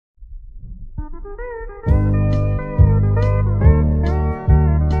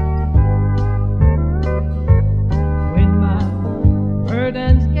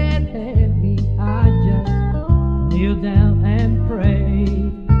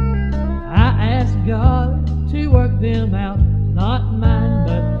God to work them out, not mine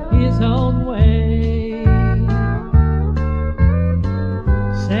but His own way.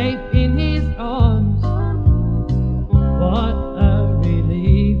 Safe in His arms, what a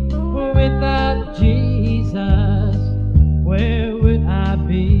relief. Without Jesus, where would I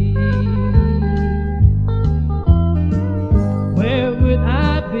be? Where would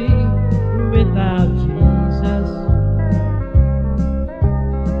I be without Jesus?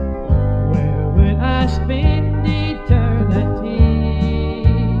 Where would I spend eternity?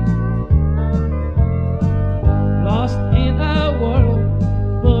 Lost in a world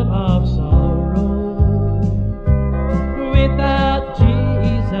full of sorrow. Without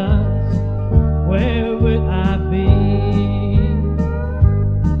Jesus, where would I be?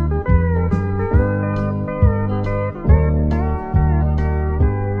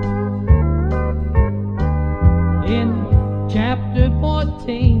 In chapter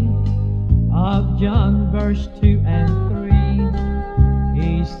 14 of John, verse 2 and 3,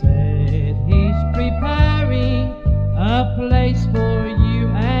 He said He's preparing a place for you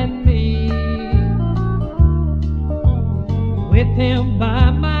and me. With Him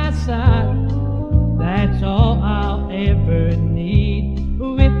by my side, that's all I'll ever need.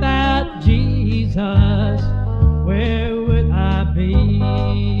 Without Jesus, where would I be?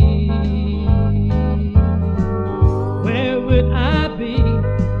 Where would I be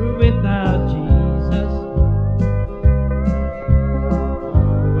without Jesus?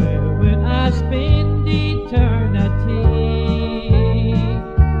 Where would I spend eternity?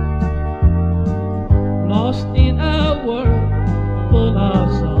 Lost in a world full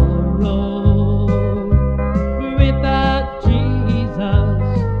of sorrow. Without Jesus,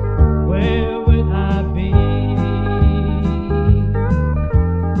 where would I be?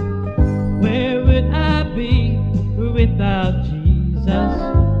 Where would I be without Jesus?